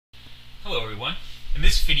Hello everyone. In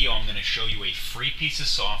this video I'm going to show you a free piece of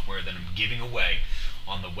software that I'm giving away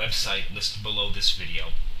on the website listed below this video.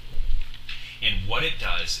 And what it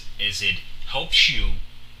does is it helps you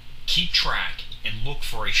keep track and look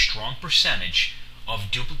for a strong percentage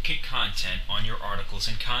of duplicate content on your articles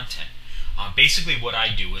and content. Basically what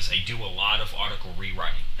I do is I do a lot of article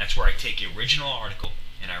rewriting. That's where I take the original article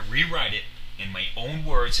and I rewrite it in my own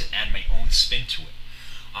words and add my own spin to it.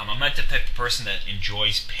 I'm not the type of person that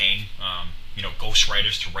enjoys paying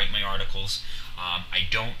ghostwriters to write my articles. I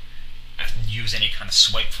don't use any kind of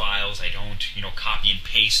swipe files. I don't copy and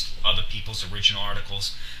paste other people's original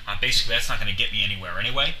articles. Basically that's not going to get me anywhere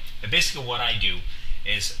anyway. But basically what I do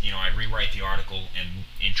is I rewrite the article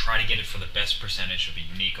and try to get it for the best percentage of a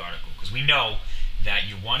unique article, because we know that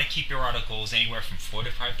you want to keep your articles anywhere from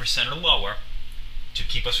 45% or lower to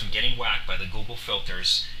keep us from getting whacked by the Google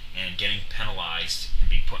filters and getting penalized and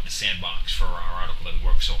being put in the sandbox for our article that we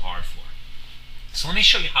worked so hard for. So let me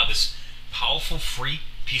show you how this powerful free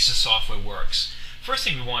piece of software works. First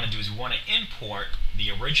thing we want to do is we want to import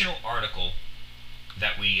the original article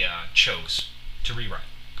that we chose to rewrite.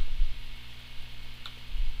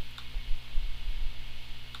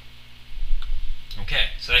 Okay,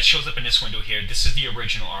 so that shows up in this window here. This is the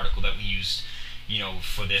original article that we used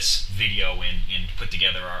for this video and put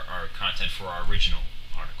together our content for our original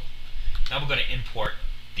article. Now we're going to import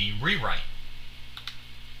the rewrite.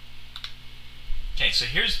 Okay, so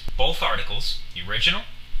here's both articles, the original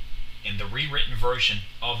and the rewritten version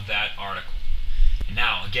of that article. And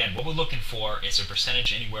now, again, what we're looking for is a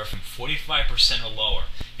percentage anywhere from 45% or lower.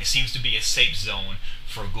 It seems to be a safe zone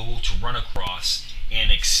for Google to run across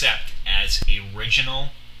and accept as original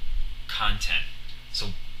content. So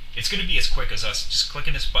it's going to be as quick as us just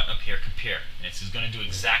clicking this button up here, compare, and it's going to do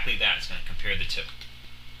exactly that. It's going to compare the two.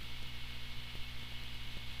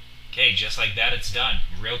 Okay, just like that, it's done,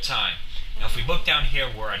 real time. Now if we look down here,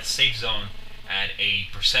 we're at a safe zone at a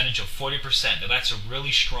percentage of 40%. Now that's a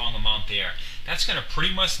really strong amount there. That's going to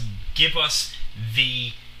pretty much give us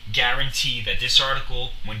the guarantee that this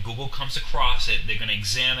article, when Google comes across it, they're going to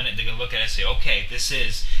examine it, they're going to look at it and say, okay, this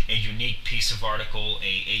is a unique piece of article,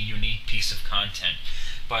 a unique piece of content.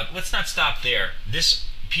 But let's not stop there. This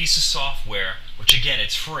piece of software, which again,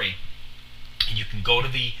 it's free, and you can go to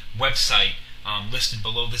the website listed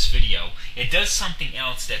below this video, it does something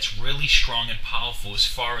else that's really strong and powerful as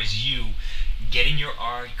far as you getting your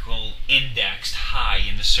article indexed high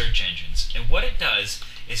in the search engines. And what it does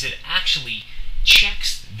is it actually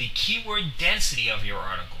checks the keyword density of your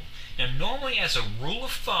article. Now normally, as a rule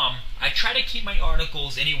of thumb, I try to keep my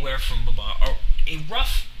articles anywhere from about a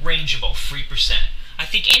rough range about 3%. I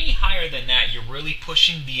think any higher than that, you're really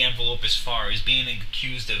pushing the envelope as far as being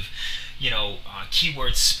accused of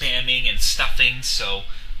keyword spamming and stuffing. So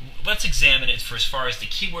let's examine it for as far as the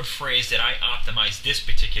keyword phrase that I optimized this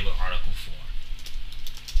particular article for.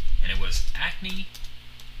 And it was acne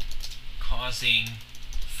causing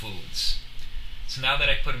foods. So now that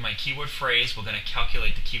I put in my keyword phrase, we're going to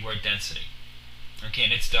calculate the keyword density. Okay,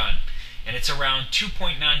 and it's done. And it's around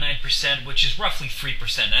 2.99%, which is roughly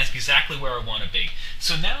 3%. That's exactly where I want to be.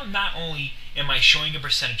 So now not only am I showing a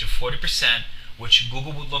percentage of 40%, which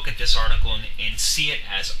Google would look at this article and see it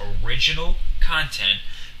as original content,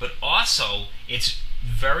 but also it's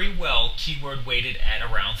very well keyword weighted at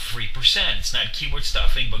around 3%. It's not keyword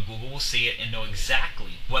stuffing, but Google will see it and know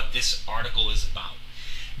exactly what this article is about.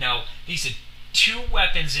 Now, these are two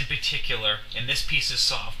weapons in particular in this piece of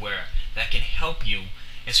software that can help you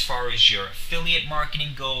as far as your affiliate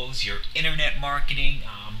marketing goes, your internet marketing,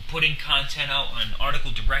 putting content out on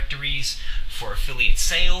article directories for affiliate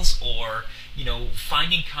sales, or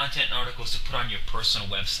finding content and articles to put on your personal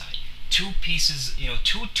website. Two pieces,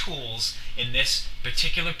 two tools in this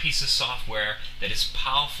particular piece of software that is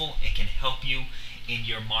powerful and can help you in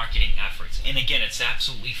your marketing efforts. And again, it's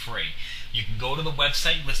absolutely free. You can go to the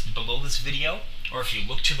website listed below this video, or if you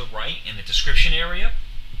look to the right in the description area,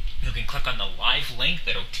 you can click on the live link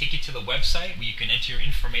that will take you to the website where you can enter your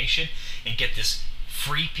information and get this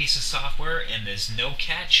free piece of software, and there's no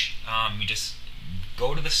catch. You just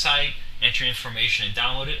go to the site, enter your information, and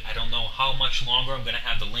download it. I don't know how much longer I'm going to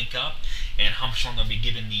have the link up and how much longer I'll be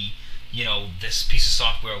giving the this piece of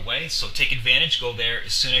software away. So take advantage, go there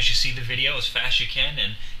as soon as you see the video, as fast as you can,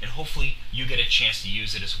 and hopefully you get a chance to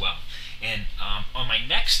use it as well. And on my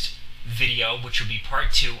next video, which will be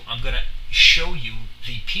part 2, I'm going to show you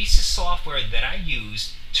the piece of software that I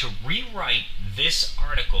used to rewrite this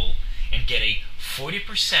article and get a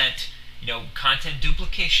 40% content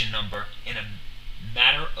duplication number in a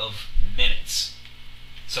matter of minutes.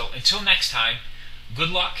 So until next time, good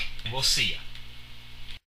luck, and we'll see you.